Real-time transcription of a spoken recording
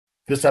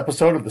This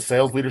episode of the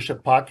Sales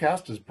Leadership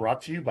Podcast is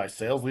brought to you by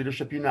Sales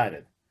Leadership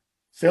United.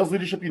 Sales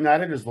Leadership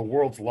United is the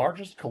world's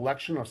largest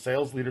collection of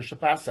sales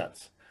leadership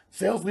assets,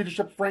 sales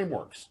leadership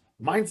frameworks,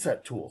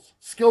 mindset tools,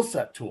 skill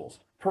set tools,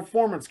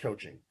 performance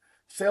coaching,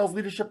 sales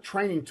leadership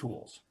training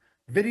tools,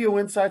 video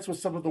insights with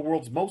some of the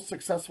world's most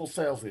successful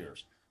sales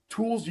leaders,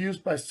 tools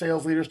used by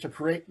sales leaders to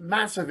create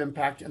massive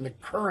impact in the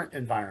current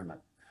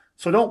environment.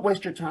 So don't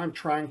waste your time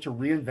trying to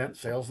reinvent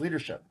sales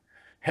leadership.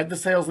 Head to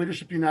Sales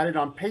Leadership United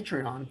on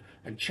Patreon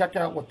and check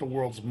out what the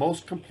world's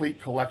most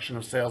complete collection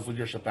of sales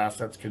leadership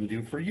assets can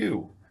do for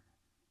you.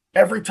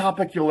 Every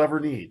topic you'll ever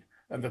need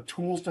and the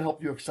tools to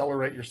help you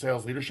accelerate your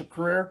sales leadership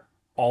career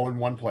all in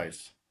one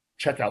place.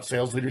 Check out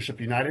Sales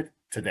Leadership United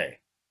today.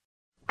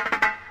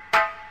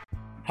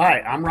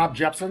 Hi, I'm Rob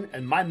Jepson,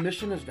 and my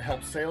mission is to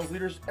help sales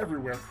leaders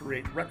everywhere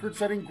create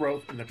record-setting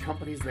growth in the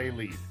companies they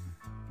lead.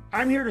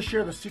 I'm here to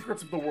share the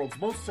secrets of the world's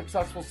most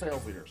successful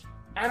sales leaders.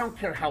 I don't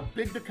care how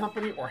big the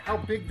company or how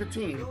big the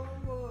team,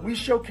 we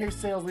showcase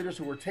sales leaders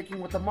who are taking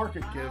what the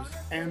market gives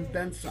and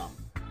then some.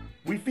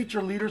 We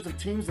feature leaders of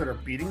teams that are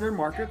beating their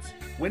markets,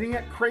 winning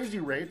at crazy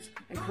rates,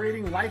 and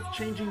creating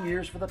life-changing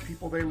years for the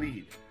people they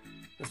lead.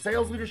 The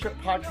Sales Leadership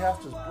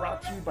Podcast is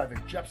brought to you by the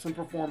Jepson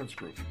Performance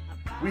Group.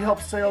 We help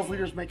sales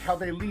leaders make how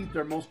they lead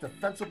their most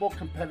defensible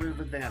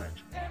competitive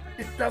advantage.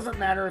 It doesn't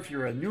matter if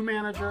you're a new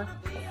manager,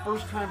 a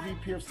first-time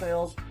VP of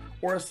sales,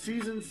 or a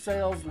seasoned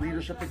sales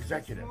leadership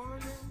executive.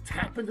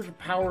 Tap into the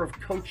power of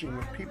coaching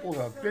with people who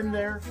have been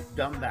there,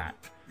 done that.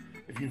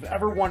 If you've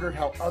ever wondered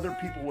how other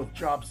people with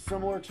jobs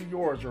similar to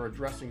yours are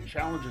addressing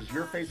challenges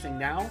you're facing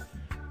now,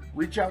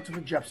 reach out to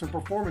the Jepson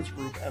Performance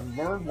Group and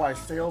learn why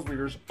sales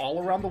leaders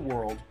all around the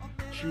world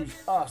choose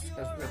us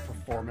as their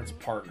performance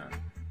partner.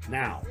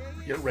 Now,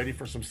 get ready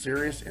for some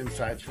serious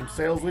insights from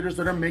sales leaders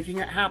that are making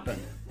it happen.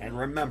 And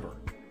remember,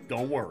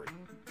 don't worry,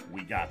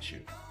 we got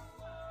you.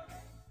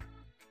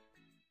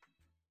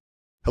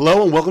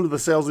 Hello and welcome to the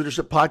Sales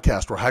Leadership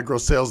Podcast, where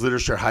high-growth sales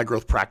leaders share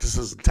high-growth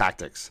practices and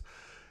tactics.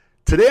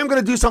 Today I'm going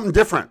to do something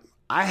different.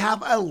 I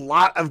have a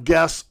lot of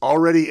guests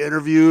already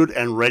interviewed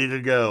and ready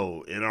to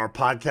go. In our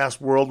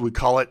podcast world, we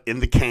call it in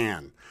the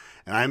can.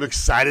 And I'm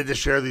excited to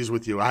share these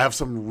with you. I have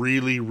some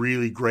really,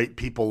 really great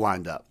people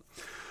lined up.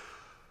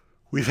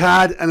 We've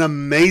had an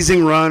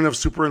amazing run of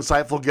super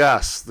insightful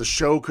guests. The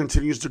show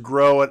continues to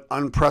grow at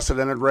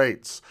unprecedented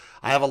rates.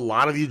 I have a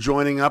lot of you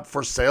joining up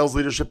for Sales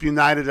Leadership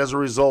United as a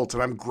result,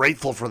 and I'm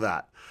grateful for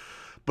that.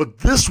 But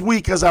this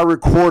week, as I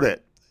record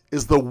it,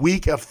 is the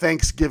week of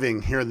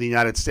Thanksgiving here in the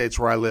United States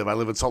where I live. I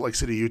live in Salt Lake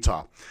City,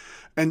 Utah.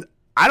 And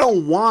I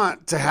don't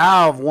want to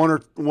have one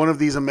of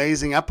these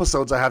amazing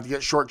episodes I have to get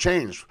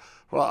shortchanged.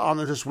 Well, on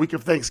this week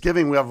of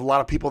Thanksgiving, we have a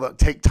lot of people that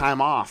take time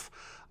off,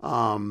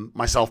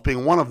 myself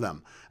being one of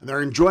them. And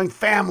they're enjoying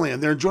family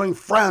and they're enjoying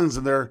friends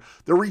and they're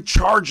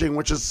recharging,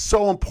 which is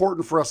so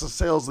important for us as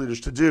sales leaders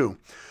to do.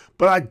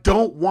 But I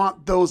don't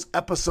want those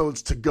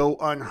episodes to go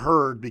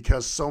unheard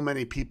because so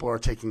many people are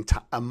taking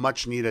a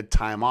much needed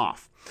time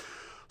off.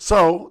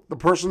 So the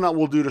person that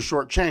we'll do to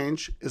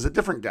shortchange is a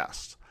different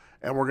guest.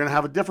 And we're going to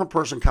have a different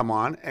person come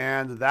on,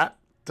 and that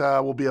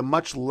will be a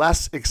much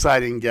less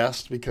exciting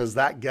guest because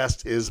that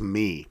guest is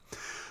me.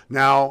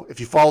 Now, if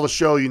you follow the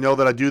show, you know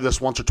that I do this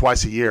once or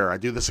twice a year. I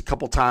do this a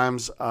couple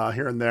times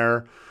here and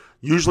there,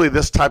 usually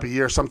this type of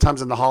year,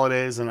 sometimes in the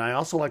holidays, and I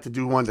also like to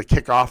do one to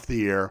kick off the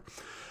year.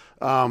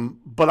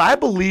 But I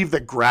believe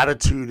that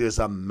gratitude is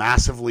a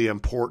massively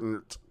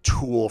important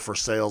tool for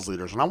sales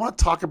leaders. And I want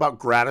to talk about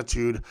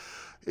gratitude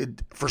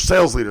for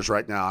sales leaders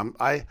right now.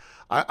 I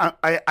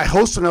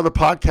host another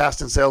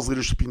podcast in Sales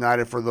Leadership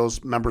United for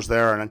those members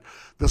there, and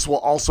this will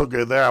also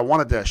go there. I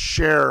wanted to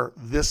share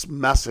this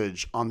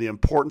message on the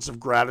importance of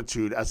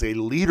gratitude as a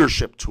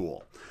leadership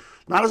tool,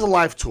 not as a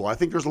life tool. I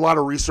think there's a lot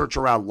of research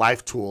around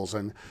life tools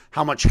and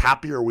how much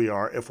happier we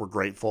are if we're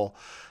grateful.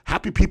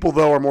 Happy people,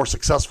 though, are more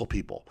successful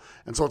people.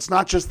 And so it's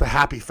not just the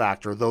happy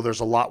factor, though there's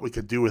a lot we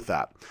could do with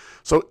that.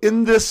 So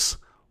in this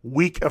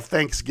week of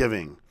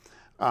Thanksgiving,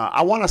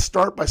 I want to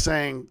start by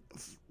saying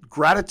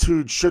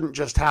gratitude shouldn't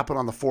just happen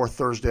on the fourth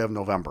Thursday of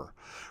November.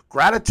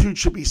 Gratitude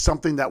should be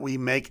something that we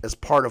make as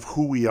part of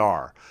who we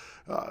are.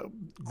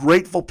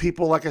 Grateful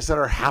people, like I said,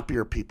 are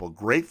happier people.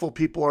 Grateful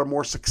people are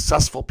more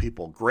successful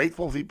people.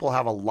 Grateful people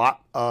have a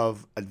lot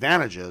of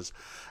advantages.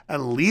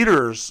 And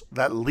leaders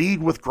that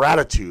lead with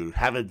gratitude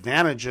have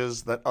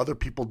advantages that other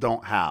people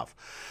don't have.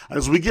 And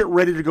as we get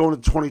ready to go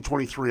into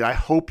 2023, I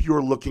hope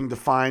you're looking to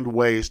find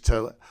ways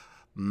to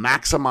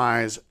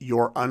maximize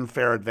your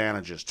unfair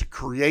advantages, to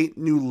create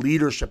new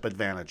leadership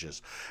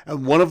advantages.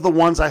 And one of the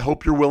ones I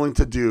hope you're willing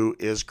to do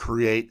is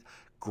create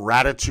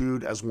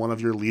gratitude as one of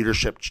your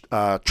leadership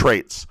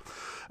traits.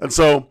 And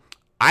so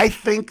I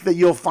think that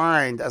you'll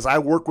find, as I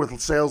work with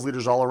sales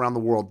leaders all around the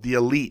world, the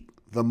elite,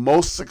 the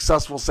most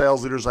successful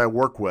sales leaders I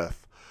work with,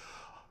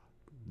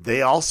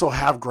 they also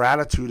have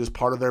gratitude as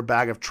part of their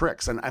bag of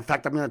tricks. And in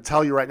fact, I'm going to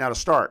tell you right now to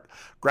start.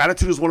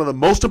 Gratitude is one of the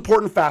most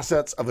important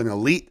facets of an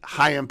elite,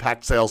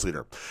 high-impact sales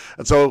leader.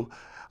 And so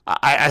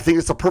I think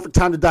it's the perfect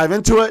time to dive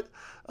into it.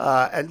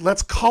 And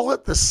let's call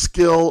it the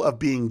skill of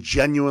being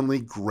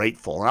genuinely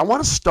grateful. And I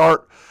want to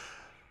start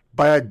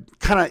by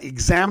kind of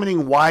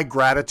examining why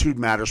gratitude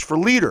matters for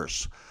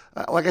leaders.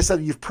 Like I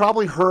said, you've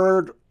probably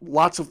heard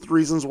lots of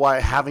reasons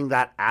why having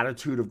that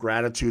attitude of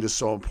gratitude is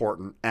so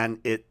important, and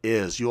it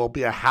is. You will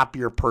be a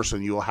happier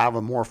person. You will have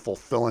a more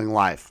fulfilling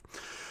life.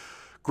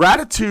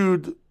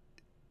 Gratitude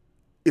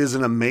is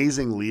an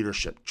amazing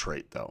leadership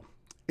trait, though.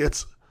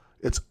 It's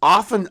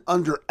often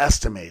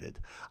underestimated.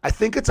 I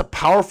think it's a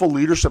powerful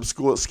leadership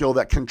skill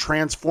that can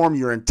transform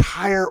your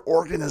entire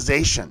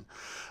organization.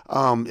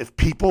 If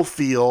people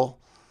feel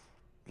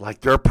like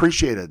they're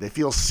appreciated, they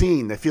feel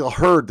seen, they feel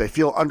heard, they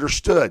feel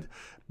understood,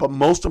 but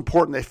most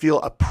important, they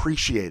feel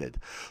appreciated.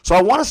 So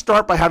I want to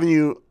start by having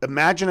you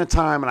imagine a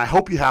time, and I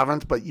hope you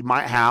haven't, but you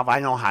might have.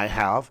 I know I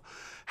have.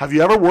 Have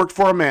you ever worked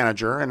for a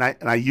manager, and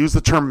I use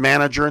the term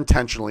manager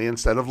intentionally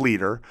instead of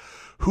leader,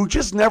 who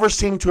just never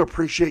seemed to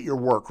appreciate your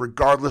work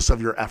regardless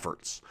of your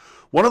efforts?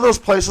 One of those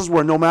places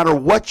where no matter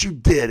what you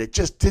did, it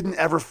just didn't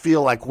ever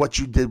feel like what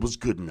you did was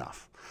good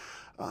enough.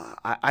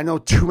 I know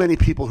too many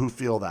people who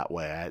feel that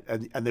way,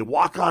 and they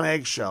walk on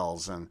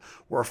eggshells and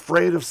we're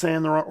afraid of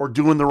saying the wrong or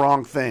doing the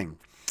wrong thing.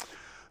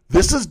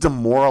 This is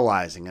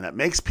demoralizing, and it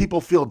makes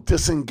people feel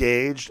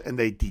disengaged and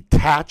they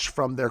detach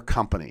from their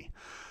company.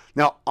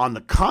 Now, on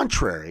the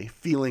contrary,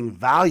 feeling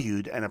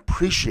valued and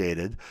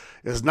appreciated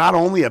is not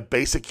only a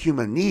basic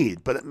human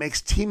need, but it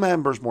makes team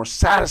members more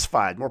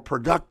satisfied, more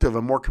productive,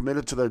 and more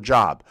committed to their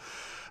job.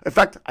 In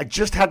fact, I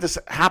just had this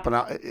happen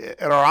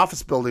at our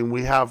office building.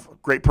 We have a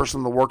great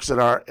person that works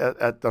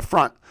at the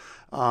front,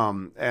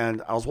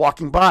 and I was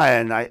walking by,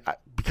 and I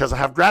because I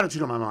have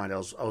gratitude on my mind, I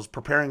was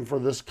preparing for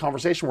this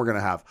conversation we're going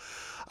to have.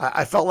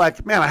 I felt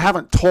like, man, I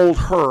haven't told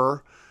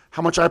her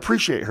how much I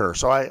appreciate her.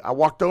 So I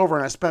walked over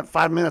and I spent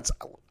 5 minutes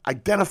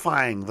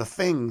identifying the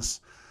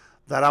things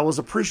that I was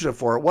appreciative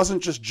for. It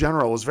wasn't just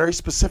general; it was very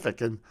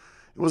specific, and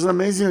it was an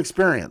amazing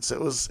experience. It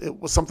was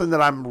something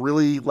that I'm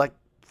really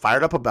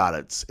fired up about.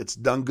 It's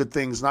done good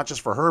things, not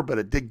just for her, but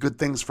it did good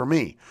things for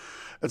me.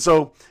 And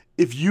so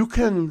if you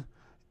can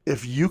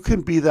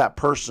be that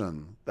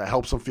person that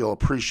helps them feel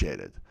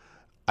appreciated,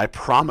 I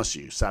promise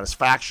you,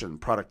 satisfaction,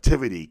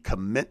 productivity,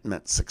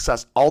 commitment,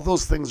 success, all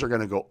those things are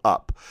going to go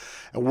up.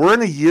 And we're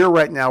in a year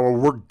right now where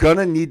we're going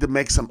to need to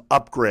make some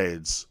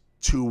upgrades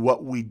to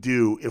what we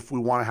do if we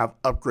want to have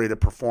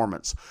upgraded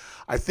performance.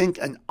 I think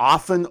an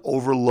often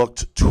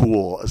overlooked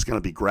tool is going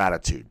to be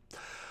gratitude.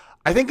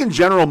 I think in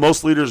general,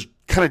 most leaders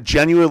kind of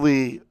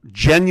genuinely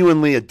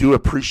do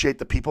appreciate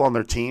the people on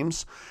their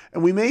teams.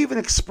 And we may even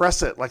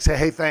express it, like say,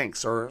 hey,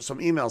 thanks, or some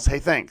emails, hey,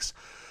 thanks.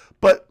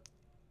 But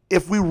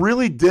if we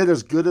really did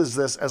as good as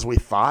this as we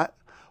thought,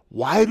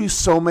 why do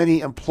so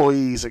many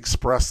employees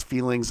express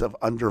feelings of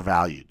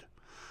undervalued?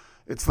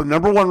 It's the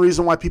number one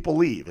reason why people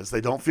leave, is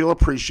they don't feel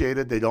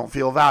appreciated, they don't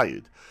feel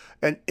valued.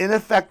 And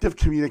ineffective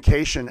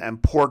communication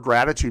and poor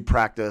gratitude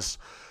practice,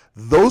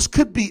 those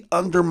could be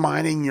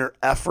undermining your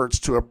efforts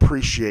to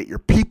appreciate your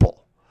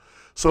people.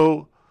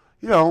 So,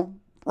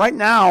 right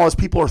now, as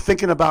people are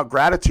thinking about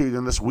gratitude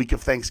in this week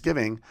of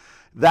Thanksgiving,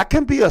 that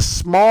can be a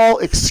small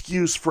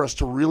excuse for us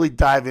to really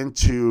dive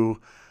into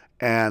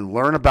and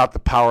learn about the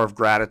power of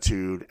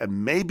gratitude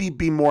and maybe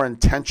be more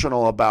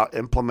intentional about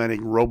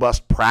implementing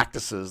robust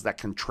practices that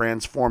can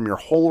transform your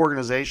whole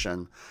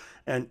organization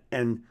and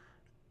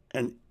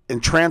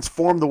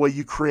transform the way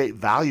you create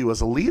value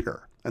as a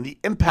leader and the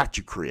impact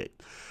you create.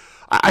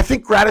 I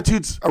think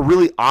gratitude's a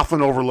really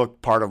often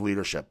overlooked part of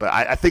leadership, but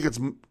I think it's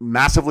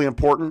massively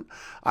important.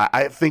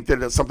 I think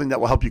that it's something that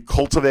will help you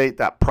cultivate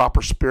that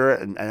proper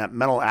spirit and that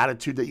mental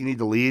attitude that you need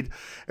to lead.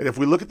 And if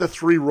we look at the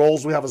three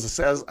roles we have as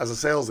a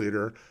sales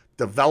leader,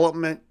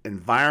 development,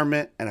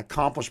 environment, and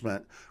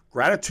accomplishment,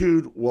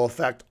 gratitude will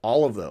affect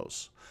all of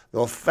those.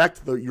 They'll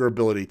affect your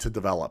ability to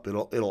develop.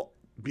 It'll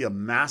be a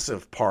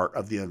massive part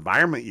of the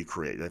environment you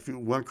create. If you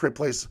want to create a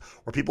place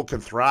where people can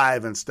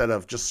thrive instead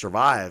of just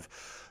survive,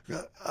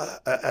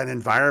 an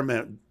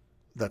environment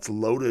that's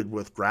loaded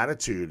with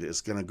gratitude is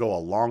going to go a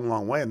long,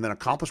 long way. And then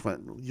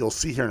accomplishment, you'll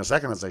see here in a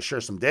second as I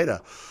share some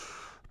data,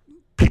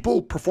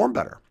 people perform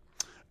better.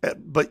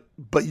 But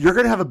you're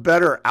going to have a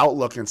better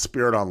outlook and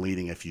spirit on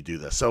leading if you do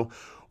this. So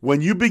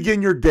when you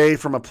begin your day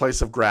from a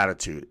place of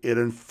gratitude, it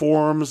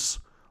informs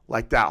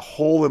that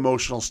whole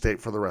emotional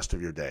state for the rest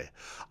of your day.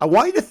 I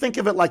want you to think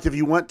of it like if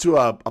you went to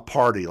a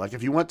party, like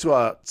if you went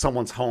to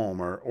someone's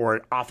home or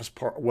an office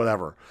party,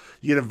 whatever,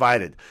 you get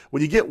invited.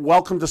 When you get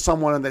welcome to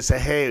someone and they say,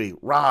 hey,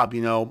 Rob,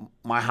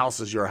 my house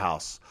is your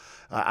house.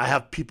 I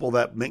have people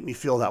that make me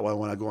feel that way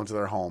when I go into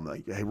their home.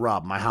 Like, hey,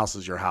 Rob, my house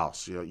is your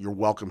house. You're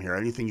welcome here.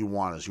 Anything you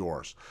want is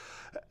yours.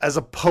 As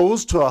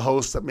opposed to a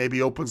host that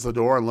maybe opens the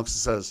door and looks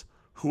and says,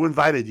 who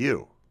invited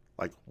you?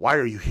 Why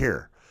are you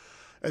here?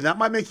 And that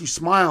might make you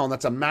smile, and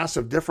that's a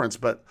massive difference.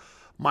 But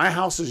my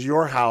house is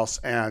your house,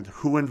 and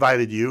who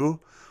invited you?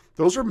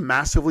 Those are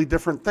massively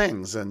different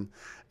things. And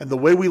the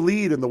way we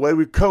lead and the way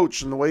we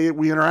coach and the way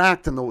we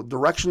interact and the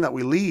direction that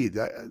we lead,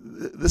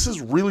 this is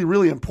really,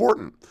 really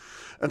important.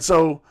 And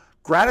so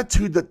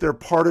gratitude that they're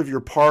part of your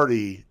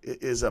party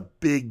is a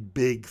big,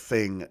 big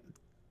thing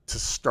to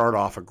start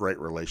off a great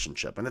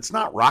relationship. And it's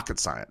not rocket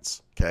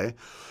science, okay?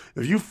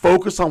 If you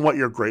focus on what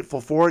you're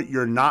grateful for,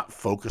 you're not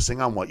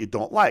focusing on what you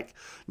don't like.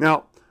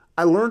 Now,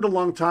 I learned a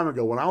long time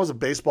ago when I was a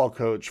baseball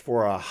coach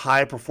for a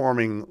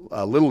high-performing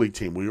Little League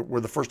team. We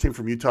were the first team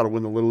from Utah to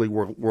win the Little League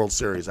World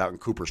Series out in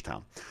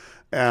Cooperstown.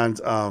 And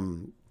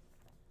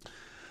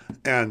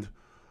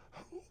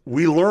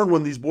we learned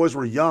when these boys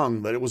were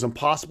young that it was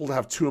impossible to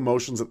have two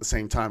emotions at the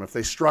same time. If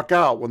they struck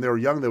out when they were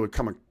young, they would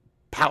come and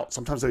pout.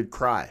 Sometimes they'd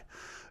cry.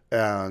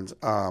 And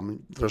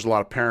there's a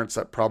lot of parents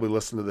that probably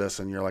listen to this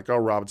and you're like, oh,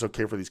 Rob, it's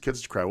okay for these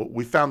kids to cry. Well,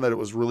 we found that it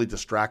was really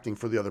distracting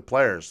for the other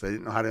players. They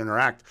didn't know how to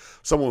interact.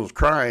 Someone was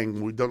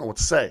crying. We don't know what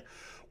to say.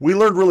 We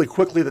learned really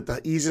quickly that the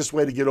easiest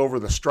way to get over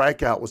the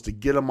strikeout was to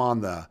get them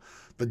on the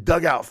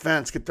dugout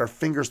fence, get their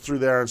fingers through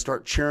there and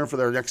start cheering for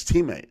their next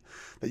teammate.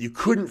 That you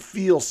couldn't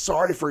feel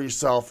sorry for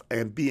yourself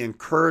and be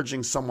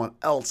encouraging someone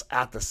else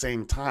at the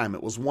same time.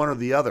 It was one or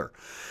the other.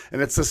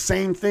 And it's the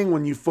same thing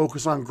when you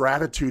focus on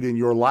gratitude in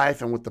your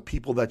life and with the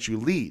people that you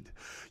lead.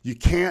 You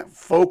can't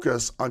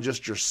focus on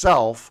just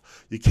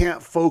yourself. You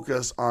can't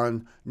focus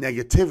on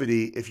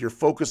negativity if you're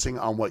focusing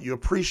on what you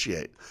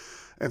appreciate.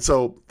 And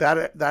so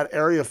that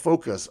area of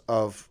focus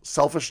of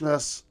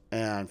selfishness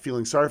and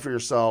feeling sorry for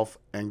yourself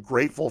and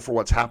grateful for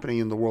what's happening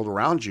in the world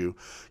around you,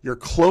 you're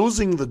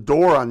closing the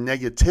door on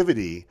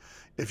negativity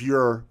if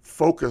you're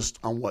focused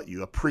on what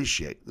you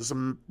appreciate. This is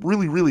a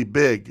really, really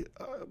big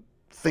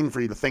thing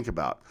for you to think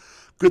about.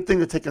 Good thing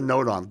to take a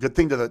note on. Good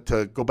thing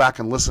to go back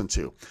and listen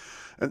to.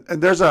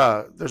 And there's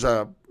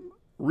a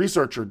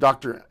researcher,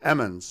 Dr.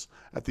 Emmons,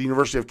 at the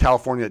University of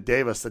California at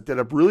Davis, that did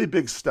a really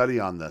big study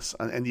on this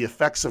and the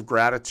effects of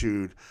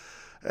gratitude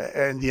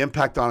and the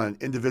impact on an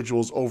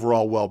individual's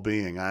overall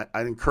well-being.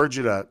 I'd encourage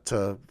you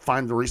to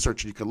find the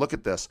research and you can look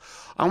at this.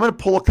 I'm going to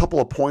pull a couple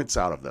of points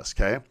out of this,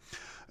 okay?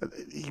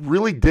 He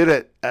really did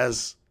it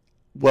as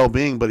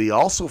well-being, but he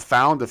also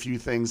found a few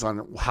things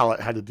on how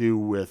it had to do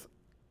with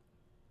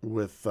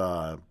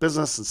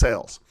business and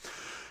sales.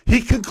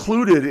 He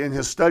concluded in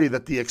his study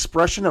that the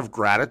expression of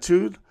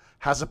gratitude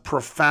has a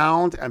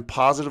profound and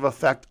positive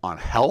effect on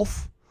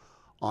health,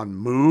 on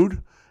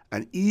mood,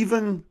 and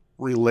even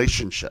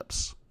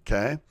relationships.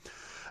 Okay.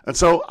 And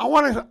so I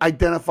want to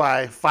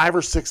identify 5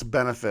 or 6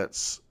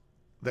 benefits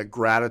that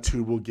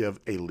gratitude will give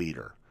a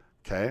leader.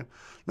 Okay.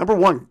 Number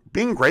 1,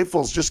 being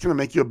grateful is just going to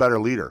make you a better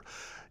leader.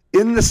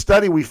 In the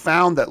study, we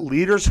found that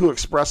leaders who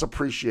express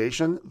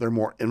appreciation, they're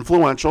more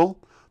influential.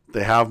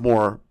 They have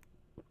more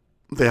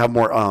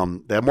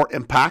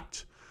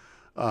impact.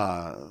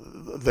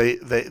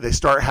 They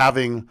start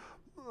having,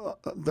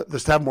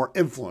 just have more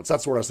influence.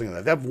 That's what I was thinking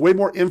of. They have way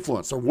more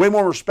influence. They're way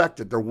more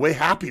respected. They're way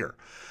happier.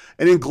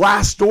 And in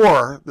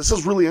Glassdoor, this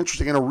is really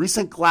interesting. In a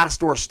recent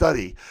Glassdoor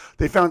study,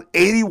 they found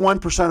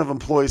 81% of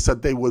employees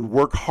said they would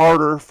work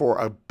harder for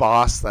a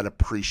boss that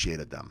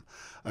appreciated them.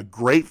 A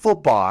grateful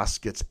boss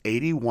gets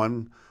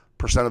 81%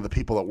 of the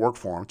people that work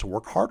for him to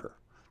work harder.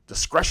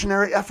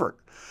 Discretionary effort.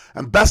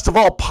 And best of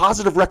all,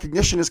 positive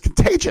recognition is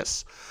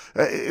contagious.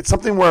 It's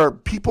something where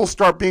people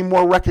start being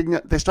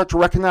they start to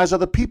recognize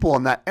other people,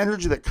 and that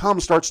energy that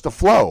comes starts to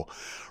flow.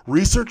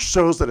 Research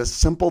shows that a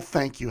simple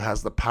thank you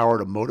has the power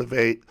to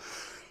motivate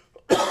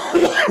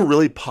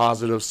really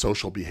positive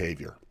social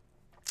behavior.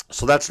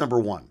 So that's number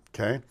 1,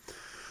 okay?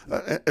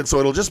 And so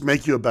it'll just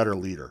make you a better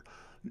leader.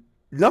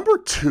 Number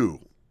 2,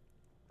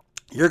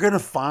 you're going to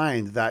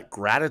find that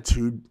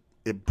gratitude,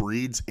 it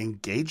breeds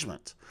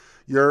engagement.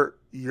 Your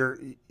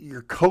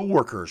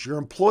coworkers, your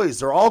employees,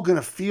 they're all going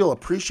to feel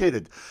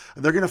appreciated.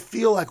 And they're going to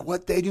feel like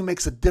what they do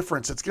makes a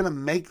difference. It's going to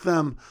make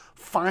them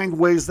find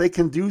ways they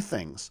can do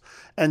things.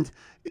 And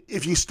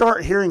if you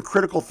start hearing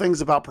critical things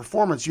about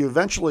performance, you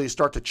eventually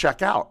start to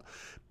check out.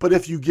 But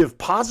if you give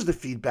positive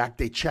feedback,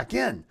 they check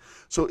in.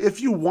 So if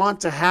you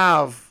want to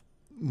have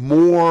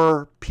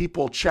more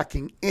people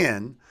checking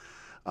in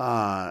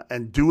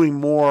and doing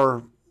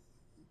more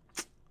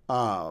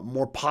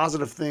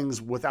positive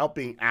things without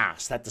being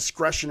asked, that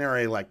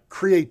discretionary like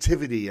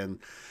creativity and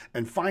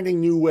finding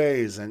new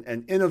ways and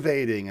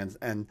innovating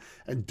and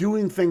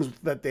doing things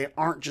that they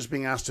aren't just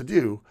being asked to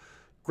do,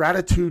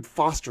 gratitude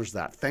fosters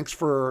that. Thanks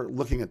for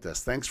looking at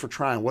this. Thanks for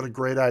trying. What a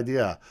great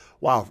idea.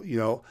 Wow.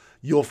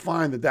 You'll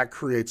find that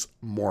creates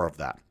more of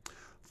that.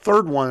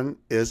 Third one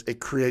is it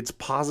creates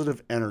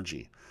positive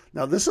energy.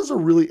 Now, this is a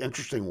really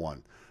interesting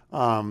one.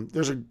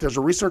 There's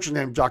a researcher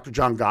named Dr.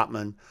 John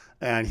Gottman,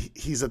 and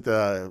he was at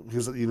the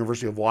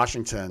University of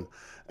Washington,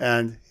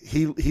 and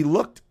he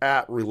looked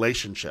at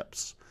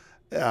relationships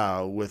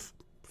with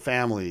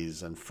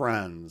families and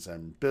friends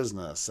and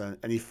business,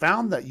 and he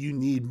found that you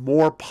need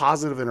more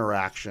positive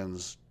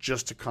interactions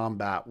just to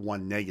combat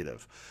one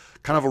negative.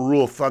 Kind of a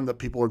rule of thumb that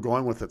people are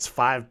going with, it's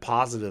 5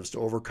 positives to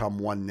overcome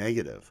 1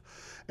 negative.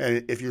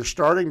 And if you're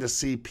starting to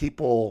see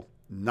people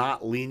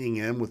not leaning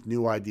in with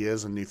new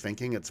ideas and new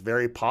thinking, it's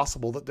very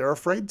possible that they're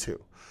afraid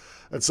to.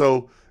 And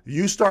so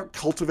you start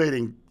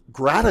cultivating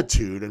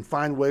gratitude and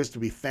find ways to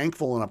be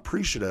thankful and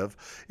appreciative,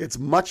 it's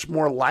much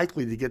more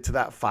likely to get to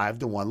that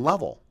 5-to-1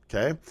 level,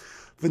 okay?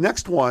 The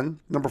next one,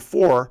 number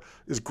 4,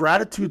 is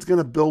gratitude's going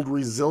to build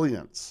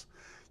resilience.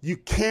 You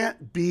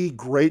can't be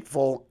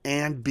grateful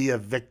and be a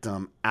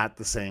victim at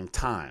the same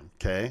time,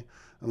 okay?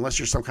 Unless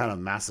you're some kind of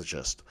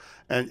masochist.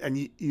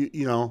 And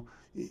you know,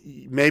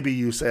 maybe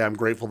you say, I'm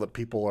grateful that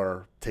people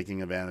are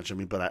taking advantage of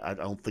me, but I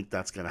don't think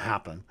that's going to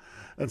happen.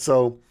 And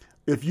so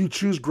if you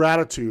choose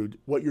gratitude,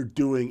 what you're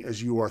doing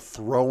is you are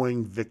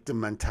throwing victim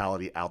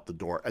mentality out the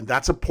door. And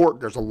that's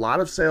important. There's a lot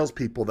of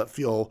salespeople that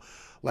feel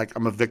like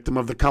I'm a victim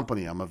of the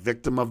company, I'm a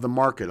victim of the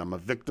market, I'm a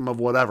victim of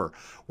whatever.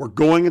 We're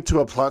going into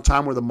a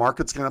time where the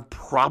market's going to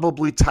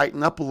probably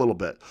tighten up a little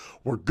bit.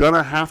 We're going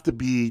to have to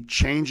be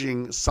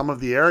changing some of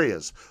the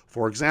areas.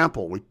 For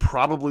example, we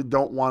probably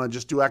don't want to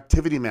just do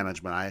activity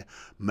management. I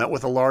met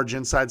with a large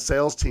inside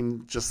sales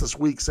team just this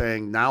week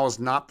saying now is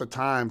not the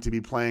time to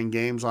be playing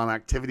games on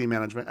activity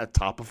management at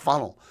top of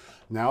funnel.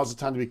 Now is the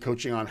time to be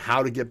coaching on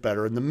how to get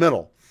better in the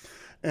middle.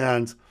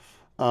 And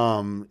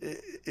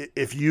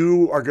if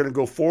you are going to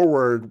go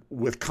forward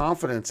with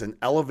confidence and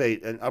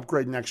elevate and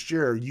upgrade next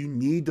year, you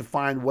need to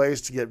find ways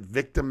to get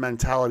victim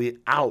mentality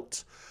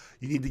out.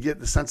 You need to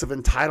get the sense of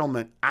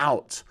entitlement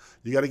out.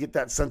 You got to get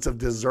that sense of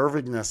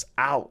deservedness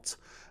out.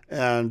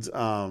 And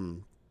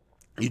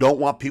you don't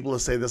want people to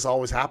say this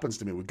always happens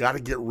to me. We've got to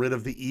get rid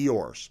of the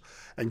Eeyores.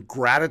 And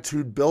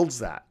gratitude builds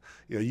that.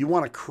 You know, you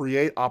want to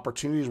create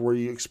opportunities where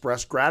you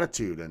express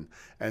gratitude,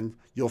 and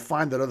you'll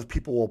find that other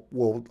people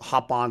will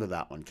hop onto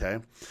that one, okay?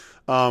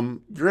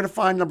 You're going to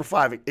find number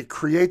 5, it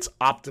creates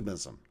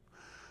optimism.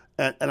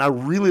 And I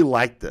really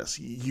like this.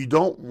 You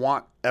don't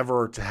want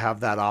ever to have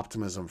that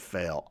optimism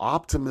fail.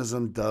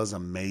 Optimism does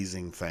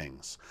amazing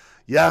things.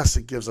 Yes,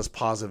 it gives us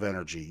positive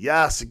energy.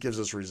 Yes, it gives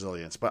us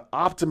resilience. But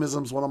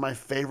optimism is one of my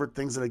favorite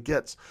things that it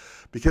gets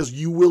because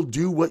you will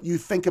do what you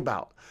think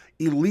about.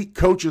 Elite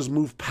coaches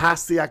move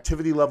past the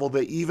activity level.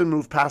 They even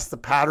move past the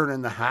pattern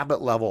and the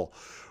habit level.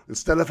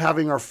 Instead of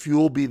having our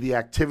fuel be the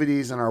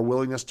activities and our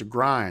willingness to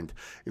grind,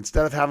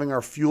 instead of having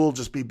our fuel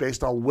just be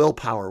based on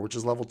willpower, which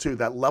is level 2,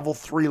 that level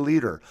 3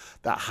 leader,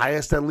 that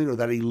highest end leader,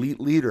 that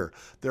elite leader,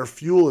 their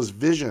fuel is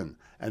vision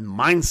and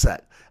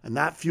mindset, and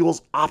that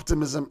fuels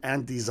optimism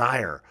and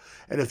desire.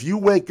 And if you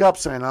wake up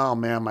saying, oh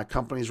man, my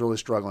company's really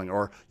struggling,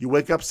 or you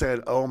wake up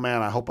saying, oh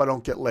man, I hope I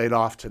don't get laid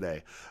off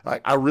today.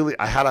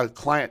 I had a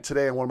client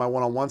today in one of my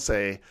one-on-ones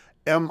say,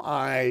 am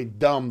I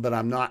dumb that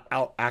I'm not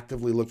out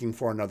actively looking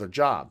for another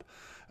job?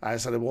 I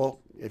said,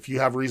 well, if you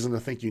have reason to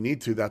think you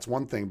need to, that's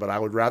one thing, but I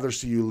would rather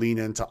see you lean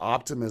into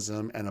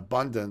optimism and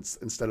abundance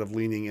instead of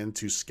leaning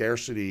into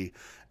scarcity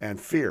and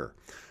fear.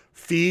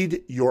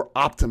 Feed your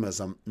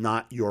optimism,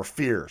 not your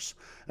fears.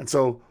 And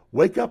so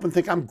wake up and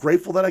think, I'm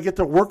grateful that I get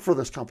to work for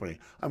this company.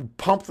 I'm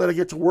pumped that I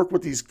get to work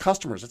with these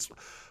customers.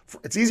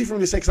 It's easy for me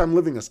to say because I'm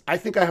living this. I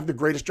think I have the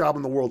greatest job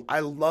in the world.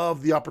 I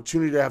love the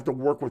opportunity to have to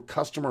work with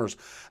customers.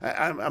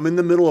 I'm in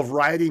the middle of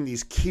writing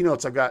these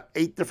keynotes. I've got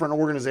 8 different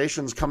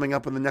organizations coming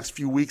up in the next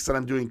few weeks that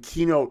I'm doing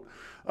keynote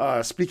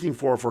speaking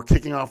for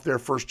kicking off their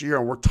first year,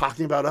 and we're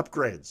talking about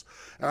upgrades.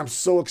 And I'm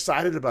so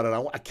excited about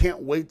it. I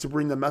can't wait to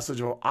bring the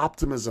message of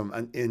optimism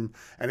and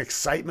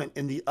excitement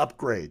in the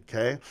upgrade,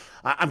 okay?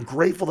 I'm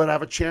grateful that I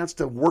have a chance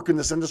to work in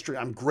this industry.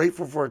 I'm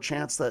grateful for a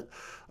chance that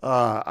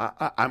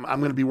I'm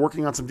going to be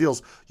working on some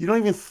deals. You don't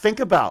even think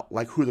about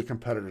like who the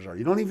competitors are.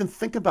 You don't even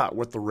think about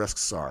what the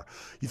risks are.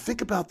 You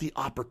think about the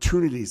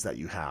opportunities that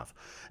you have.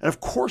 And of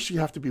course you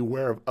have to be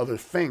aware of other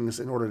things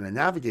in order to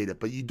navigate it,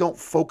 but you don't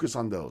focus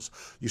on those.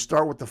 You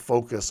start with the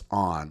focus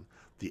on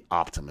the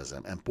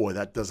optimism. And boy,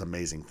 that does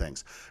amazing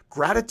things.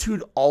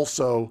 Gratitude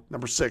also,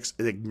 number 6,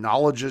 it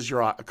acknowledges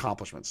your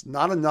accomplishments.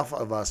 Not enough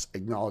of us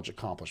acknowledge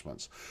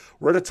accomplishments.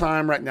 We're at a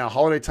time right now,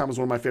 holiday time is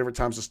one of my favorite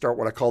times to start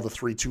what I call the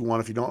 3-2-1.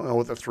 If you don't know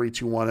what the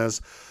 3-2-1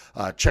 is,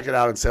 check it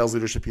out in Sales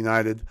Leadership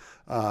United.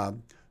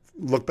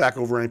 Look back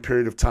over any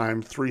period of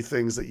time, 3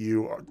 things that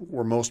you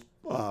were most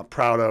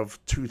proud of,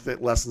 2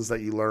 lessons that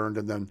you learned,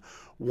 and then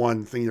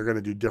 1 thing you're going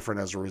to do different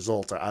as a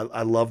result.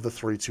 I love the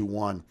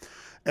 3-2-1.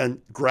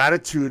 And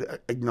gratitude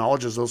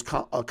acknowledges those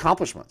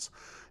accomplishments.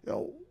 You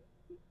know,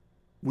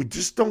 we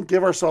just don't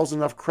give ourselves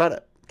enough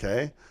credit,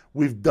 okay?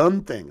 We've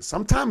done things.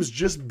 Sometimes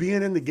just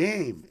being in the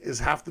game is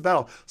half the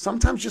battle.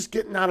 Sometimes just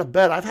getting out of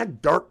bed. I've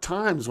had dark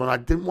times when I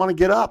didn't want to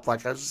get up.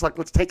 Like I was just like,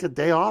 let's take a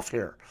day off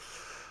here.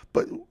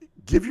 But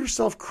give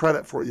yourself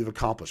credit for what you've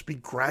accomplished. Be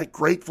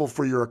grateful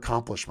for your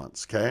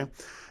accomplishments, okay?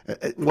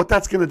 What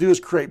that's going to do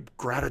is create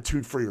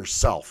gratitude for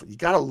yourself. You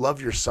got to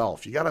love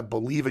yourself. You got to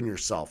believe in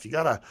yourself. You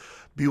got to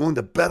be willing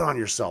to bet on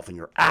yourself and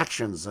your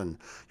actions and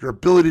your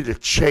ability to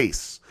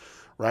chase,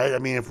 right? I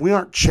mean, if we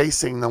aren't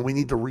chasing, then we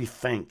need to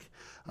rethink.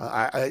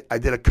 I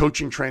did a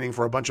coaching training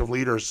for a bunch of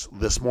leaders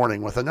this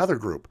morning with another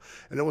group,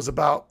 and it was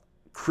about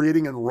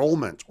creating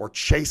enrollment or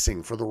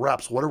chasing for the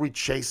reps. What are we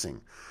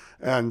chasing?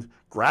 And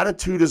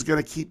gratitude is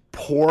going to keep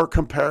poor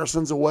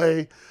comparisons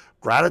away.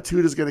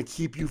 Gratitude is going to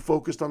keep you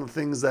focused on the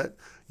things that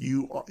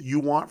you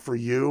want for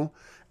you,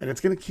 and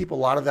it's going to keep a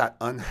lot of that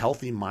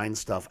unhealthy mind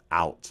stuff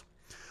out.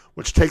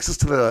 Which takes us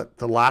to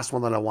the last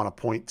one that I want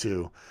to point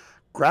to.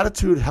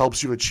 Gratitude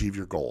helps you achieve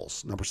your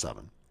goals, number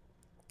 7.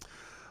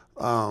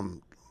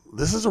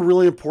 This is a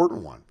really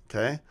important one,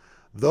 okay?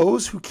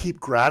 Those who keep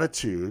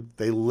gratitude,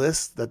 they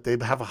list that they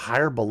have a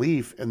higher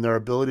belief in their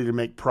ability to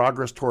make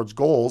progress towards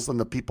goals than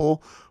the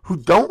people who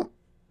don't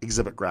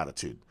exhibit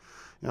gratitude.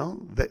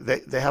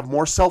 They have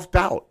more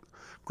self-doubt.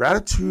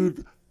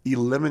 Gratitude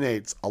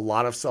eliminates a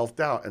lot of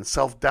self-doubt, and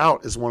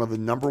self-doubt is one of the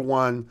number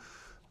one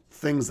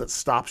things that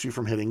stops you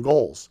from hitting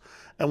goals.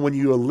 And when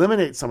you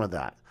eliminate some of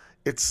that,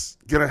 it's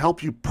going to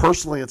help you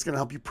personally, it's going to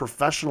help you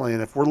professionally.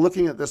 And if we're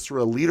looking at this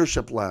through a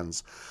leadership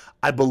lens,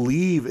 I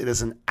believe it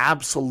is an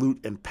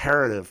absolute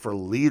imperative for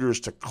leaders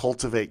to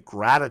cultivate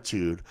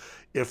gratitude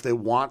if they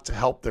want to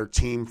help their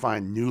team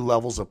find new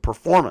levels of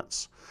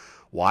performance.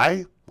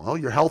 Why? Well,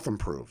 your health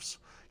improves.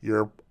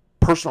 Your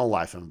personal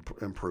life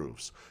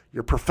improves.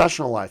 Your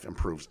professional life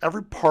improves.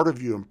 Every part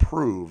of you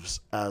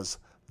improves as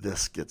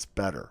this gets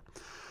better.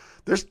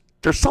 There's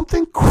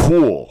something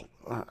cool.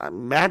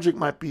 Magic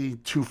might be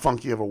too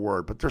funky of a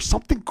word, but there's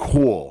something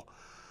cool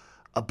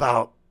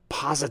about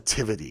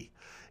positivity.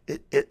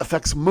 It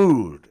affects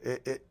mood.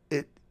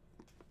 It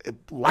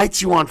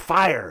lights you on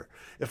fire.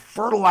 It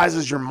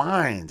fertilizes your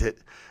mind.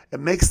 It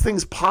makes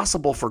things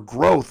possible for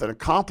growth and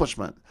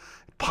accomplishment.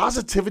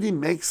 Positivity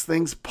makes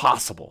things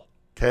possible,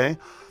 okay?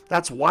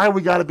 That's why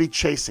we got to be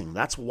chasing.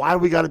 That's why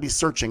we got to be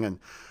searching. And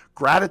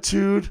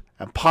gratitude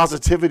and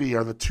positivity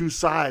are the two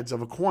sides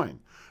of a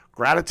coin.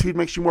 Gratitude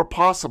makes you more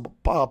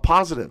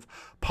positive.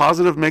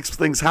 Positive makes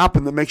things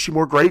happen that makes you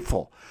more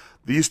grateful.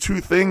 These two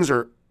things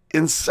are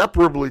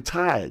inseparably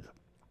tied.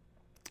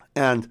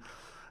 And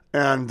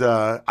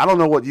I don't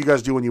know what you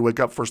guys do when you wake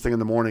up first thing in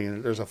the morning.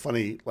 And there's a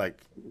funny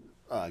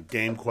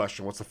game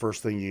question. What's the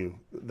first thing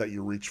that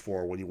you reach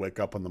for when you wake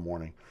up in the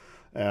morning?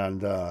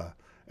 And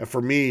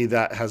for me,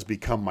 that has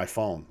become my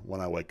phone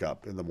when I wake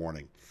up in the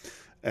morning.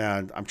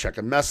 And I'm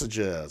checking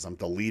messages. I'm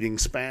deleting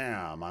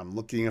spam. I'm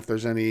looking if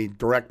there's any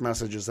direct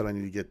messages that I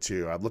need to get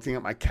to. I'm looking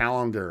at my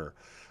calendar.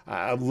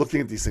 I'm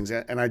looking at these things,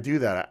 and I do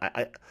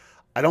that.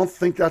 I don't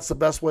think that's the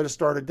best way to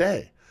start a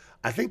day.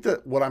 I think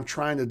that what I'm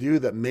trying to do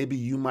that maybe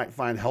you might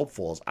find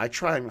helpful is I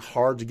try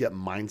hard to get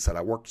mindset.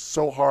 I work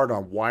so hard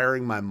on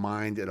wiring my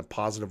mind in a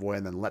positive way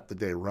and then let the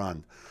day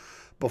run.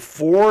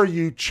 Before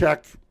you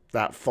check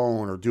that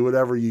phone or do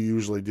whatever you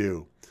usually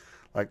do,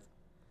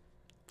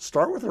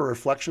 start with a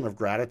reflection of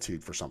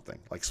gratitude for something.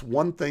 Like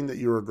one thing that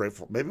you were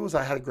grateful. Maybe it was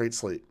I had a great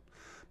sleep.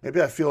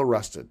 Maybe I feel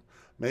rested.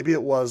 Maybe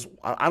it was,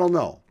 I don't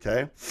know,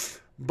 okay?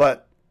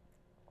 But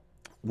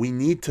we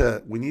need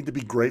to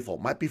be grateful.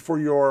 It might be for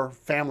your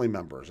family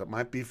members. It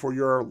might be for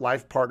your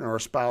life partner or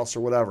spouse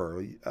or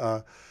whatever.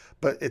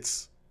 But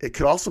it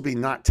could also be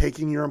not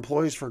taking your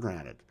employees for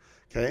granted.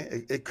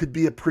 Okay, it could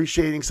be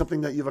appreciating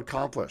something that you've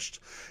accomplished.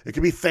 It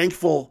could be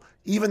thankful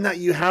even that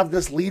you have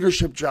this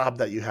leadership job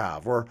that you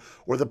have, or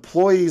the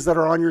employees that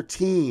are on your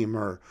team,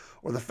 or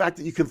the fact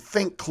that you can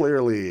think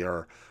clearly,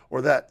 or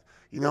that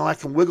I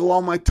can wiggle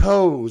all my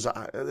toes,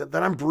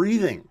 that I'm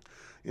breathing.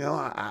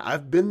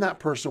 I've been that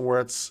person where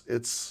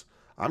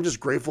I'm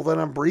just grateful that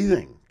I'm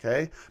breathing.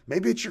 Okay,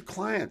 maybe it's your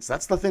clients.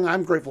 That's the thing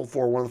I'm grateful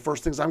for. One of the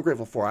first things I'm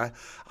grateful for. I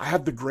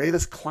have the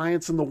greatest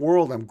clients in the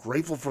world. I'm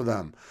grateful for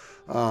them.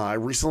 I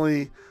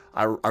recently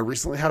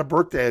had a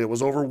birthday. And it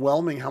was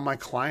overwhelming how my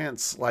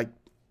clients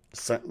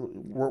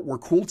were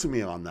cool to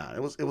me on that.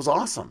 It was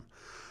awesome.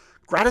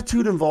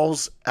 Gratitude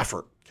involves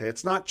effort. Okay,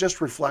 it's not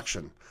just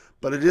reflection,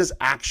 but it is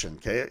action.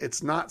 Okay,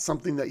 it's not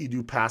something that you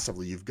do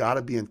passively. You've got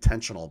to be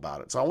intentional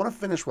about it. So I want to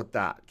finish with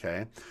that.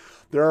 Okay,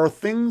 there are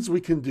things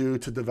we can do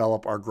to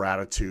develop our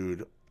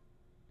gratitude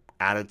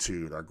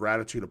attitude, our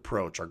gratitude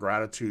approach, our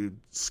gratitude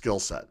skill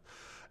set,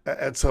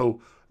 and so.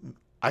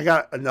 I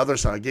got another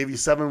 7. I gave you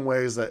 7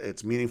 ways that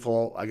it's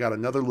meaningful. I got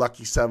another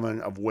lucky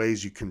 7 of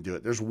ways you can do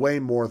it. There's way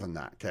more than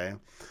that, okay?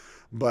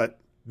 But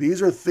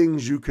these are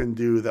things you can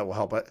do that will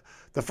help.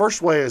 The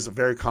first way is a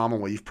very common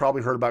way. You've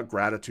probably heard about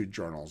gratitude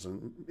journals.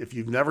 And if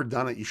you've never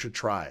done it, you should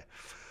try.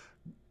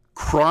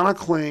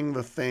 Chronicling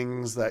the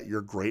things that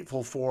you're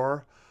grateful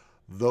for,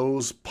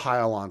 those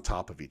pile on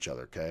top of each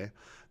other, okay?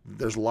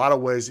 There's a lot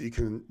of ways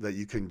that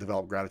you can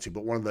develop gratitude,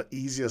 but one of the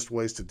easiest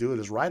ways to do it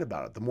is write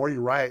about it. The more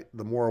you write,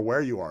 the more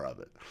aware you are of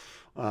it.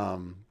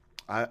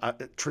 I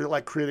treat it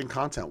like creating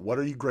content. What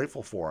are you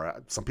grateful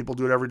for? Some people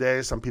do it every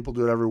day. Some people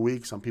do it every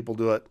week. Some people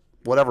do it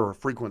whatever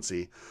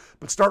frequency.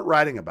 But start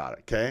writing about it,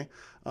 okay?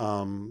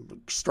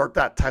 Start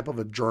that type of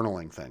a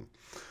journaling thing.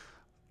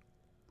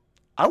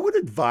 I would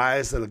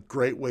advise that a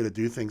great way to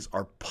do things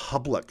are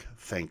public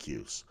thank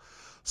yous.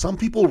 Some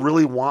people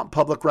really want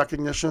public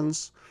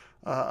recognitions.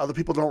 Other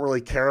people don't really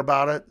care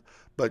about it,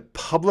 but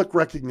public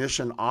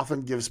recognition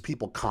often gives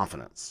people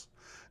confidence.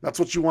 That's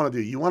what you want to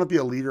do. You want to be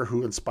a leader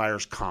who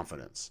inspires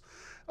confidence.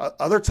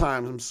 Other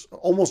times,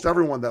 almost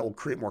everyone that will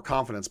create more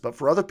confidence, but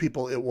for other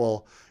people, it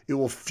will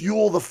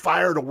fuel the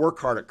fire to work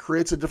hard. It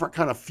creates a different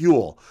kind of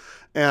fuel.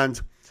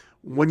 And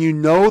when you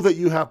know that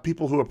you have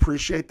people who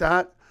appreciate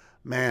that,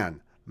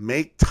 man,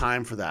 make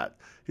time for that.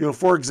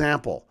 For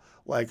example,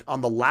 like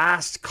on the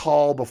last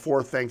call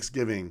before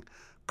Thanksgiving,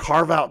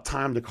 carve out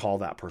time to call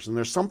that person.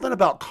 There's something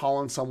about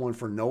calling someone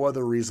for no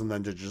other reason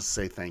than to just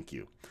say thank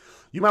you.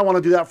 You might want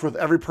to do that for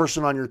every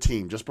person on your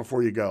team just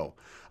before you go.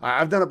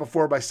 I've done it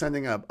before by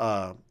sending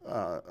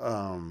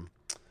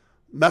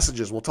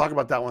messages. We'll talk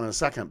about that one in a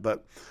second,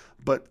 but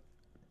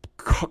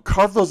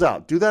carve those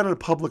out. Do that in a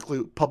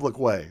public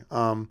way.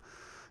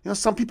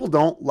 Some people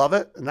don't love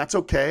it, and that's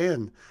okay.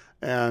 And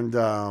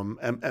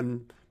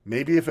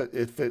maybe if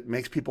it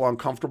makes people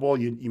uncomfortable,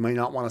 you may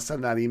not want to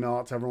send that email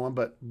out to everyone.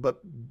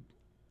 But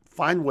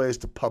find ways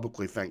to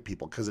publicly thank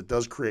people, because it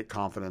does create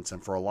confidence,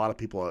 and for a lot of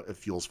people, it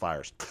fuels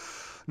fires.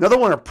 Another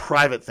one are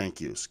private thank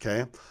yous.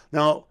 Okay,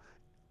 now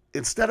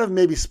instead of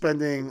maybe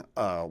spending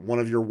one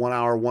of your 1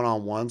 hour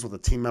one-on-ones with a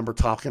team member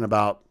talking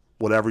about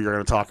whatever you're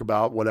going to talk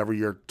about, whatever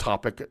your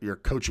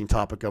coaching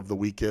topic of the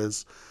week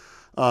is,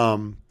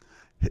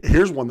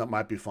 here's one that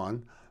might be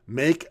fun.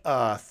 Make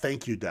a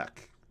thank you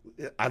deck.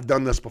 I've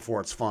done this before.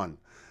 It's fun.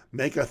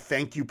 Make a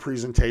thank you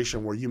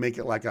presentation where you make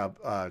it like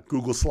a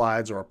Google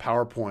Slides or a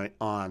PowerPoint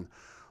on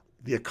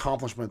the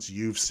accomplishments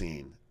you've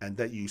seen, and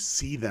that you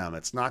see them.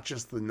 It's not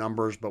just the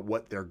numbers, but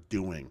what they're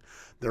doing,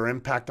 their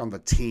impact on the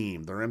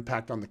team, their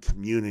impact on the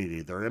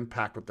community, their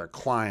impact with their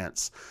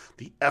clients,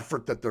 the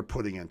effort that they're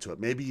putting into it.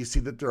 Maybe you see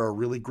that they're a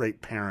really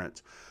great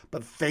parent,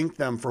 but thank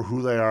them for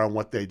who they are and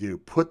what they do.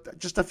 Put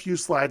just a few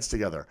slides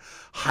together.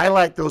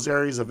 Highlight those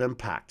areas of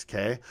impact,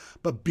 okay?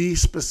 But be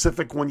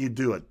specific when you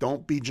do it.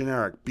 Don't be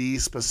generic. Be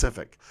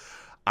specific.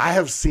 I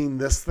have seen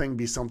this thing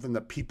be something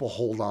that people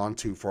hold on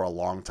to for a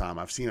long time.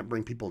 I've seen it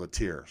bring people to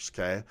tears,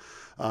 okay?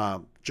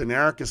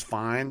 Generic is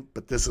fine,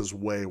 but this is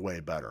way, way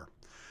better.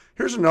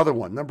 Here's another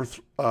one, number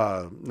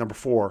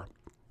 4.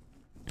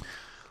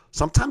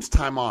 Sometimes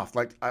time off.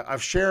 Like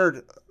I've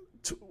shared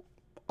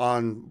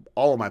on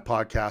all of my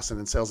podcasts and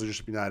in Sales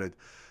Leadership United,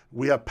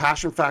 we have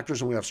passion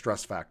factors and we have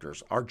stress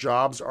factors. Our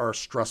jobs are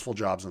stressful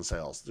jobs in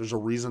sales. There's a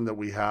reason that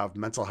we have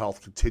mental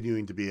health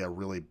continuing to be a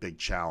really big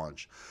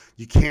challenge.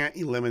 You can't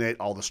eliminate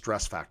all the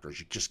stress factors.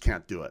 You just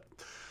can't do it.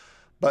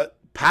 But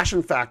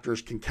passion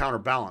factors can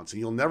counterbalance, and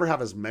you'll never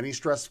have as many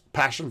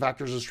passion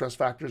factors as stress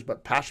factors,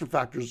 but passion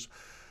factors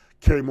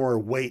carry more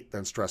weight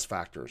than stress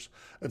factors.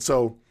 And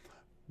so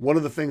one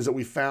of the things that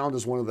we found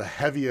is one of the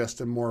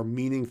heaviest and more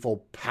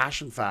meaningful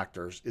passion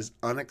factors is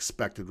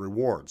unexpected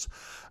rewards.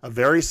 A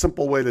very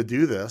simple way to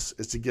do this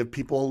is to give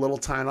people a little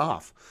time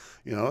off.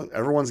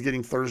 Everyone's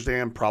getting Thursday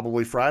and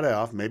probably Friday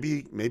off.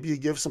 Maybe you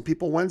give some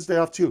people Wednesday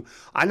off too.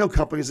 I know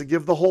companies that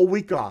give the whole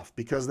week off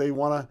because they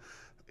want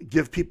to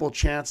give people a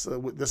chance.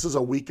 This is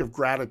a week of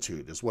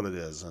gratitude is what it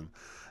is.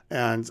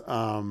 And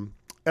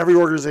every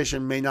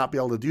organization may not be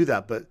able to do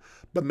that, but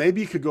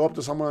maybe you could go up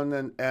to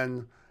someone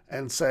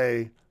and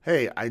say,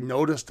 hey, I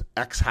noticed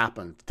X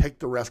happened. Take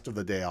the rest of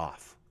the day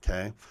off,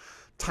 okay?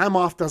 Time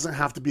off doesn't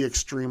have to be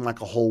extreme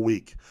like a whole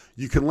week.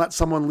 You can let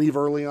someone leave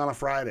early on a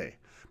Friday.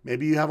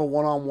 Maybe you have a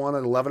one-on-one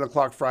at 11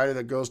 o'clock Friday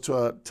that goes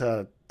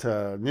to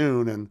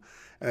noon, and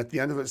at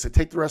the end of it, say,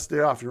 take the rest of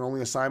the day off. Your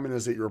only assignment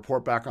is that you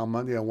report back on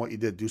Monday on what you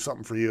did. Do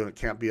something for you, and it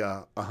can't be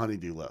a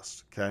honey-do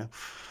list, okay?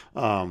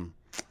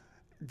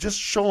 Just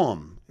show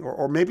them,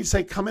 or maybe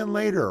say, come in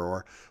later,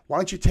 or why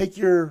don't you take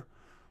your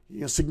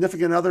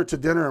significant other to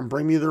dinner and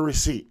bring me the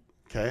receipt,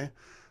 okay?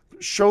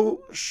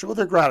 Show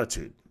their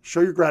gratitude.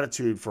 Show your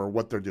gratitude for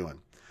what they're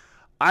doing.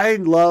 I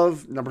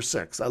love, number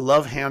 6, I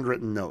love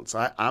handwritten notes.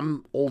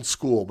 I'm old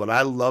school, but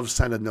I love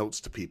sending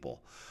notes to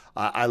people.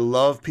 I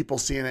love people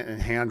seeing it in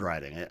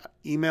handwriting.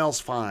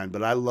 Email's fine,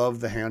 but I love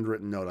the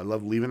handwritten note. I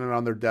love leaving it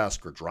on their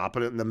desk or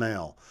dropping it in the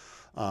mail.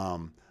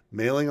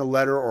 Mailing a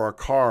letter or a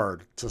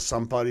card to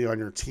somebody on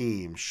your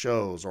team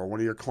shows, or one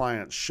of your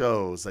clients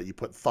shows that you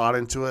put thought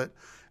into it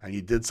and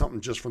you did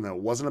something just from that.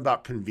 It wasn't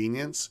about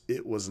convenience.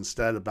 It was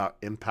instead about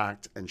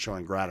impact and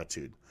showing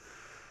gratitude.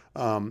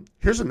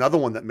 Here's another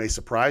one that may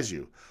surprise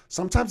you.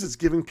 Sometimes it's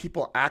giving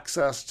people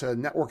access to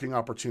networking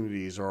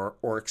opportunities or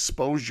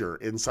exposure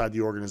inside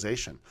the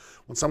organization.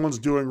 When someone's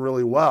doing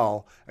really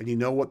well and you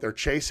know what they're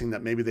chasing,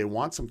 that maybe they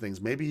want some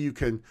things, maybe you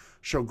can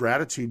show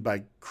gratitude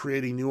by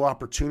creating new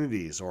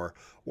opportunities or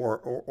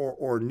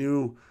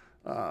new.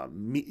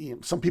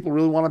 Some people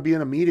really want to be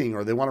in a meeting,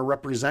 or they want to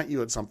represent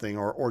you at something,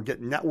 or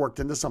get networked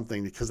into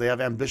something because they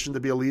have ambition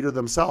to be a leader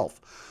themselves.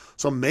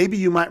 So maybe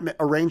you might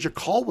arrange a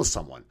call with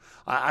someone.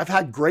 I've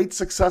had great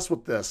success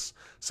with this,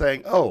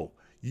 saying, oh,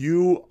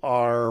 you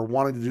are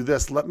wanting to do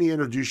this. Let me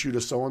introduce you to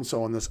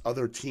so-and-so on this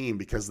other team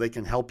because they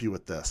can help you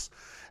with this,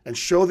 and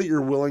show that you're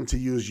willing to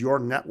use your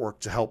network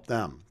to help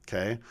them.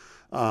 Okay.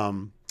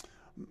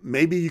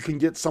 Maybe you can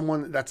get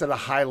someone that's at a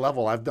high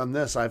level. I've done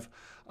this. With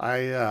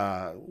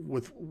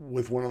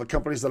one of the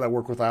companies that I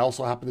work with, I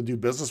also happen to do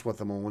business with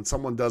them. And when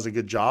someone does a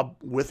good job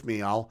with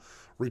me, I'll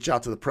reach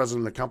out to the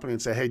president of the company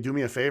and say, hey, do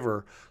me a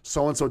favor.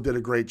 So-and-so did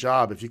a great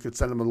job. If you could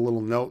send them a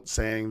little note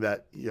saying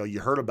that, you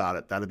heard about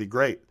it, that'd be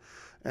great.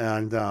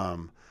 And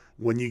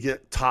when you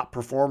get top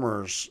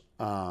performers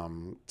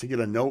to get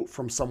a note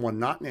from someone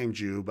not named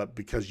you, but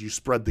because you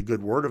spread the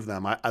good word of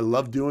them. I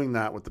love doing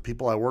that with the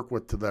people I work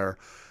with, to their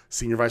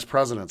senior vice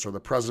presidents or the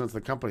presidents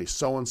of the company.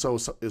 So-and-so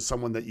is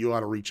someone that you ought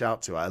to reach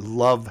out to. I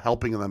love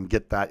helping them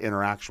get that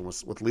interaction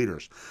with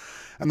leaders.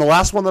 And the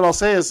last one that I'll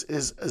say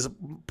is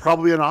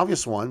probably an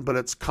obvious one, but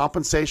it's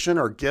compensation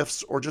or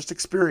gifts or just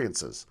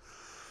experiences.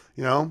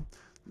 You know,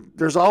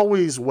 there's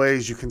always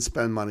ways you can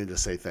spend money to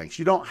say thanks.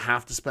 You don't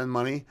have to spend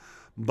money,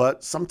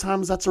 but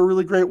sometimes that's a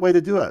really great way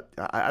to do it.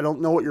 I don't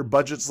know what your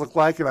budgets look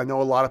like, and I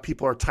know a lot of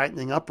people are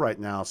tightening up right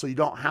now, so you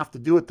don't have to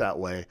do it that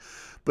way.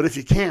 But if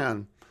you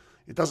can,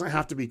 it doesn't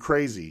have to be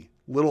crazy.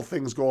 Little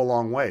things go a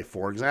long way.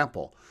 For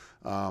example,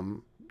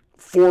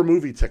 4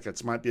 movie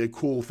tickets might be a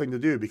cool thing to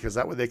do, because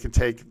that way they can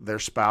take their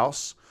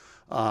spouse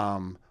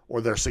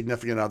or their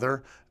significant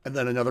other and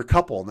then another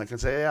couple, and they can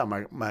say, yeah,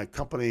 my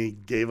company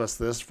gave us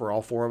this for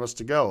all 4 of us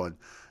to go. And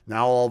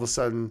now all of a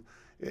sudden,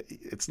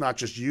 it's not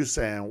just you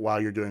saying, wow,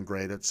 you're doing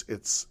great.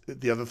 It's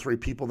the other 3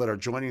 people that are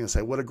joining and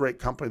say, what a great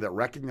company that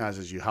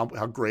recognizes you. How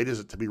great is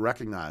it to be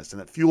recognized?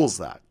 And it fuels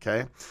that,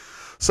 okay?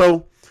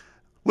 So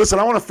listen,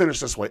 I want to finish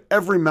this way.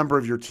 Every member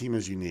of your team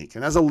is unique.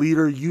 And as a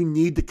leader, you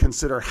need to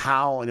consider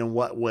how and in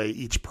what way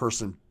each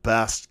person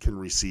best can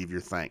receive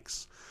your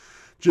thanks.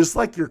 Just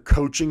like your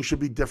coaching should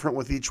be different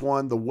with each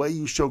one, the way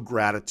you show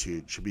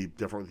gratitude should be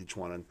different with each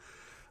one. And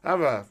I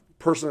have a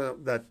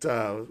person that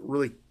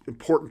really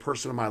important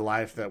person in my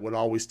life that would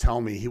always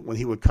tell me, when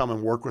he would come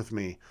and work with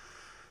me,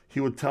 he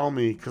would tell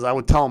me, because I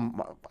would tell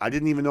him, I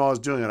didn't even know I was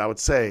doing it. I would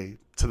say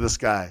to this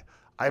guy,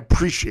 I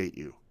appreciate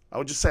you. I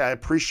would just say, I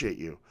appreciate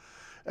you.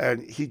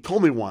 And he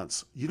told me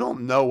once, you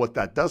don't know what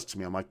that does to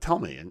me. I'm like, tell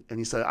me. And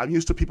he said, I'm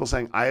used to people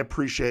saying, I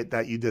appreciate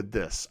that you did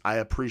this. I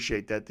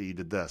appreciate that you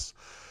did this.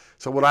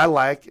 So what I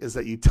like is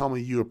that you tell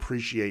me you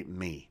appreciate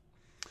me.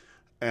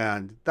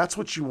 And that's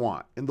what you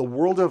want. In the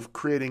world of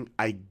creating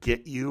I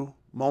get you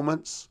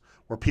moments,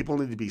 where people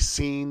need to be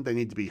seen, they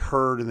need to be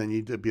heard, and they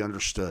need to be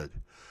understood.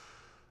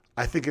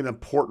 I think an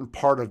important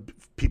part of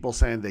people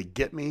saying they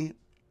get me,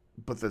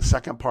 but the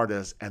second part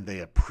is, and they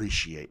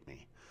appreciate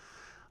me.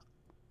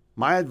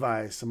 My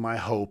advice and my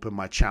hope and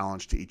my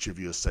challenge to each of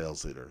you as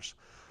sales leaders,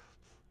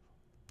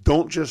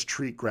 don't just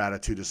treat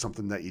gratitude as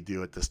something that you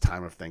do at this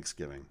time of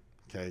Thanksgiving.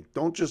 Okay?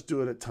 Don't just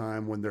do it at a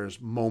time when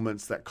there's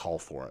moments that call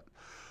for it.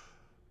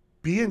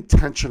 Be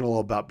intentional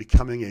about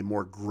becoming a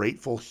more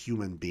grateful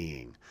human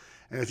being.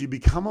 And if you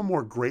become a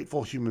more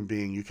grateful human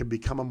being, you can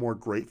become a more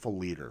grateful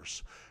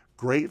leaders.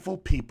 Grateful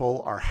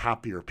people are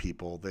happier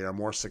people. They are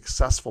more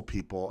successful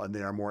people, and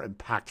they are more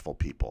impactful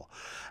people.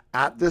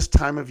 At this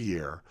time of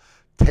year,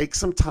 take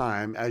some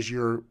time as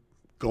you're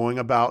going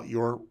about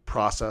your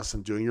process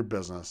and doing your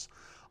business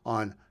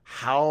on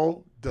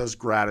how does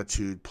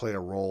gratitude play a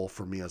role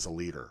for me as a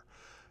leader?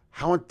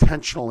 How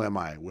intentional am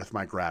I with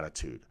my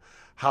gratitude?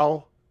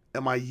 How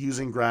am I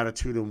using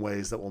gratitude in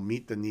ways that will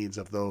meet the needs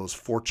of those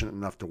fortunate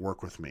enough to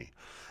work with me?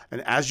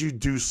 And as you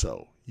do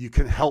so, you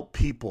can help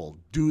people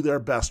do their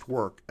best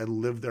work and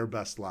live their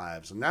best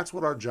lives. And that's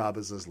what our job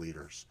is as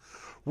leaders.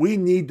 We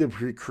need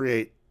to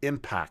create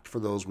impact for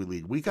those we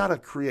lead. We got to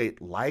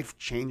create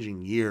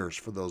life-changing years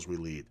for those we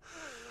lead.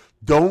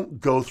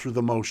 Don't go through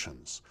the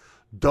motions.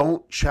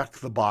 Don't check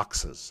the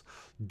boxes.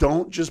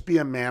 Don't just be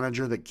a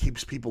manager that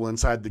keeps people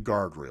inside the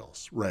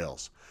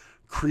guardrails.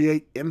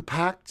 Create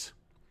impact,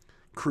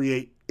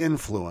 create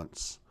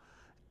influence,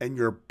 and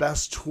your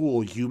best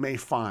tool you may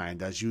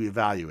find as you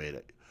evaluate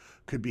it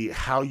could be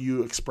how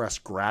you express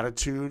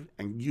gratitude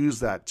and use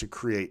that to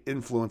create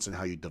influence in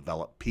how you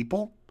develop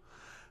people,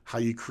 how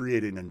you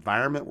create an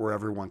environment where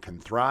everyone can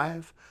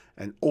thrive,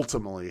 and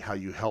ultimately how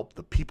you help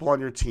the people on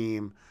your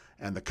team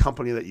and the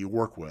company that you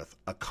work with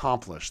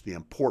accomplish the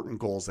important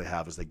goals they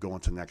have as they go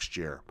into next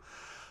year.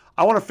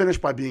 I want to finish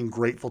by being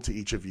grateful to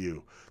each of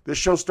you. This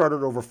show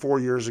started over 4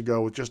 years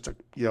ago with just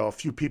a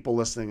few people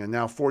listening, and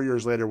now 4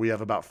 years later, we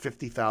have about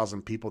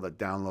 50,000 people that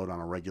download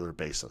on a regular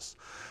basis.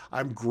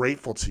 I'm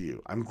grateful to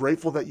you. I'm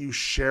grateful that you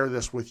share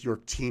this with your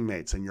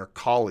teammates and your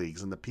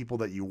colleagues and the people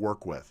that you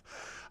work with.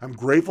 I'm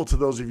grateful to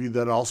those of you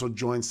that also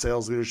joined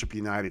Sales Leadership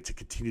United to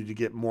continue to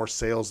get more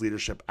sales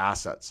leadership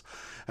assets.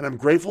 And I'm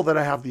grateful that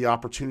I have the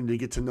opportunity to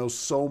get to know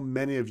so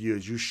many of you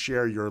as you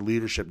share your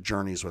leadership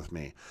journeys with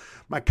me.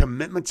 My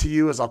commitment to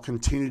you is I'll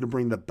continue to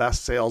bring the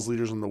best sales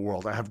leaders in the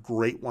world. I have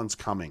great ones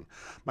coming.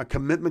 My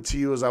commitment to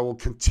you is I will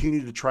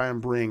continue to try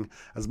and bring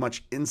as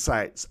much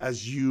insights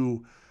as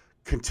you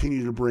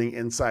continue to bring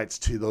insights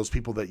to those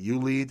people that you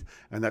lead,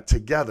 and that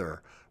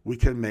together we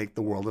can make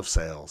the world of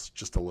sales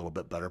just a little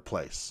bit better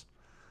place.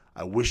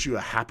 I wish you a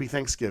happy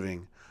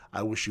Thanksgiving.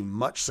 I wish you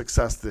much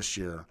success this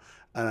year.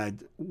 And I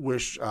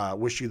wish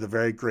you the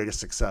very greatest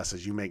success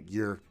as you make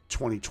year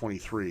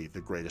 2023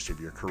 the greatest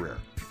of your career.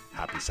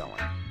 Happy selling.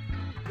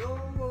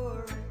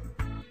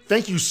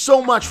 Thank you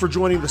so much for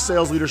joining the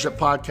Sales Leadership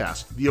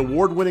Podcast, the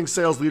award-winning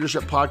sales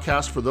leadership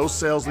podcast for those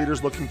sales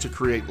leaders looking to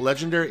create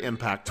legendary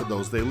impact to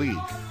those they lead.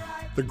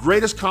 The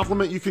greatest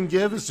compliment you can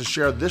give is to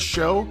share this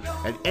show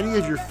and any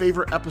of your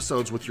favorite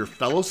episodes with your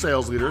fellow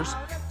sales leaders,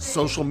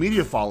 social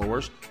media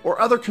followers, or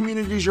other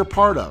communities you're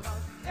part of.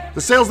 The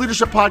Sales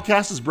Leadership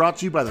Podcast is brought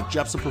to you by the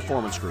Jepson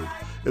Performance Group.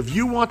 If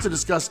you want to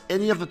discuss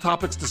any of the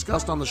topics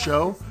discussed on the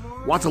show,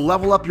 want to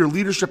level up your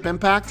leadership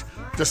impact,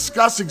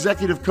 discuss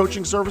executive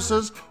coaching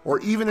services,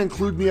 or even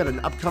include me at an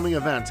upcoming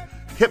event,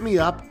 hit me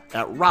up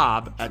at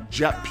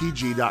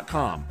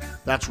rob@jeppg.com.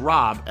 That's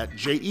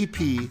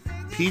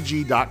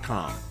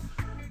rob@jeppg.com.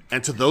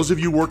 And to those of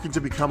you working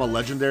to become a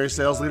legendary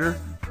sales leader,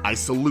 I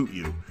salute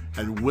you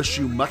and wish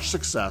you much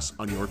success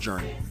on your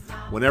journey.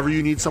 Whenever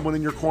you need someone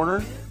in your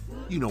corner,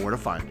 you know where to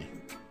find me.